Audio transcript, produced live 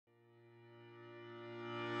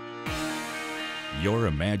Your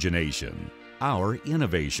imagination, our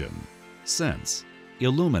innovation. Sense,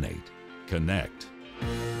 illuminate, connect.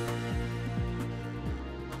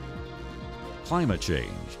 Climate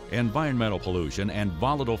change, environmental pollution, and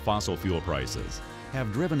volatile fossil fuel prices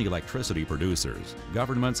have driven electricity producers,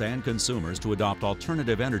 governments, and consumers to adopt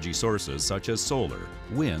alternative energy sources such as solar,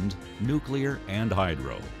 wind, nuclear, and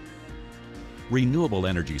hydro. Renewable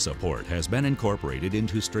energy support has been incorporated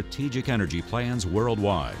into strategic energy plans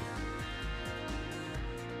worldwide.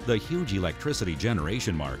 The huge electricity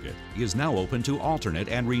generation market is now open to alternate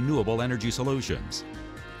and renewable energy solutions.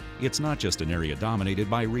 It's not just an area dominated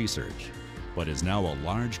by research, but is now a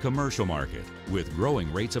large commercial market with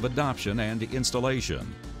growing rates of adoption and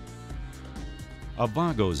installation.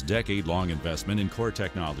 Avagos' decade-long investment in core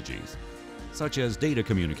technologies, such as data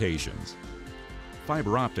communications,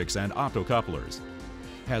 fiber optics, and optocouplers,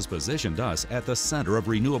 has positioned us at the center of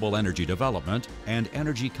renewable energy development and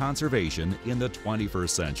energy conservation in the 21st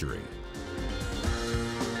century.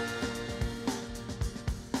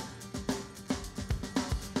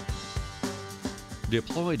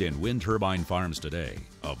 Deployed in wind turbine farms today,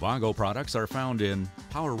 Avagos products are found in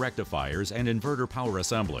power rectifiers and inverter power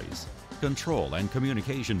assemblies, control and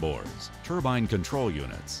communication boards, turbine control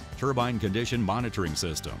units, turbine condition monitoring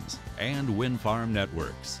systems, and wind farm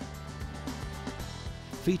networks.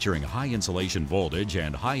 Featuring high insulation voltage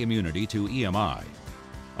and high immunity to EMI,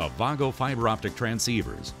 Avagos fiber optic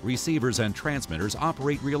transceivers, receivers, and transmitters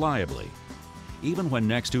operate reliably, even when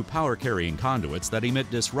next to power-carrying conduits that emit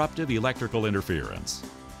disruptive electrical interference.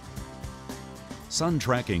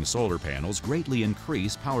 Sun-tracking solar panels greatly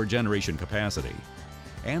increase power generation capacity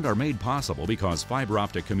and are made possible because fiber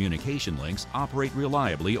optic communication links operate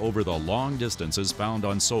reliably over the long distances found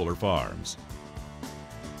on solar farms.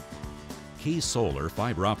 Key solar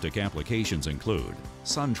fiber optic applications include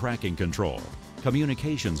sun tracking control,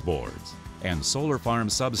 communications boards, and solar farm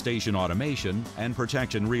substation automation and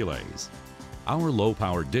protection relays. Our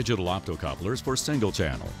low-power digital optocouplers for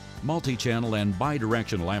single-channel, multi-channel, and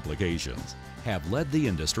bidirectional applications have led the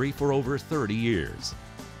industry for over 30 years.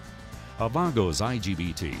 Avagos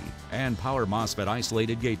IGBT and power MOSFET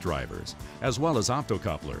isolated gate drivers, as well as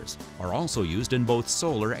optocouplers, are also used in both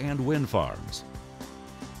solar and wind farms.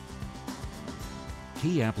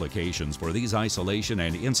 Key applications for these isolation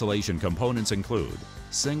and insulation components include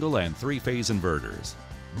single and three-phase inverters,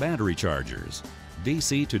 battery chargers,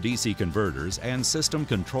 DC to DC converters, and system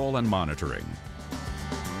control and monitoring.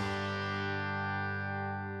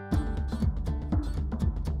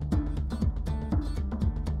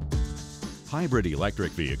 Hybrid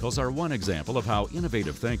electric vehicles are one example of how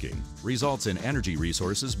innovative thinking results in energy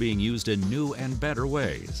resources being used in new and better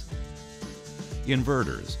ways.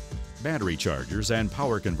 Inverters, battery chargers, and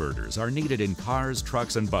power converters are needed in cars,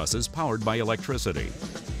 trucks, and buses powered by electricity.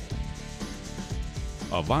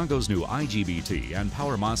 Avagos' new IGBT and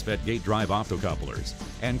power MOSFET gate drive optocouplers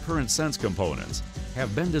and current sense components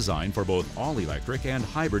have been designed for both all-electric and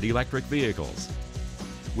hybrid electric vehicles.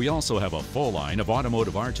 We also have a full line of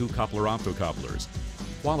automotive R2 coupler optocouplers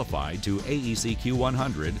qualified to AEC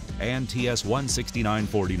Q100 and TS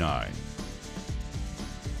 16949.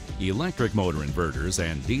 Electric motor inverters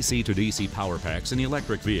and DC to DC power packs in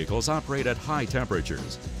electric vehicles operate at high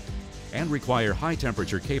temperatures and require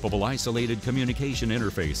high-temperature capable isolated communication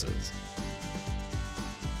interfaces.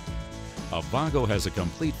 Avagos has a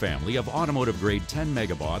complete family of automotive-grade 10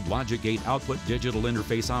 megabaud logic gate output digital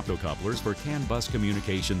interface optocouplers for CAN bus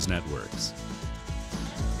communications networks.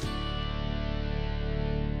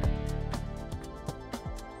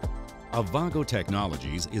 Avagos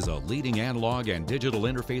Technologies is a leading analog and digital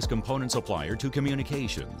interface component supplier to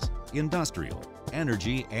communications, industrial,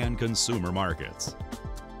 energy, and consumer markets.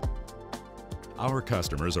 Our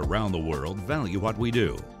customers around the world value what we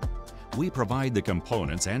do. We provide the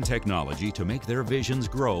components and technology to make their visions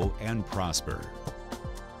grow and prosper.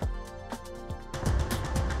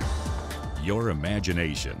 Your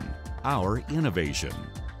imagination, our innovation.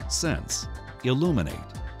 Sense, illuminate,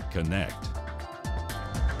 connect.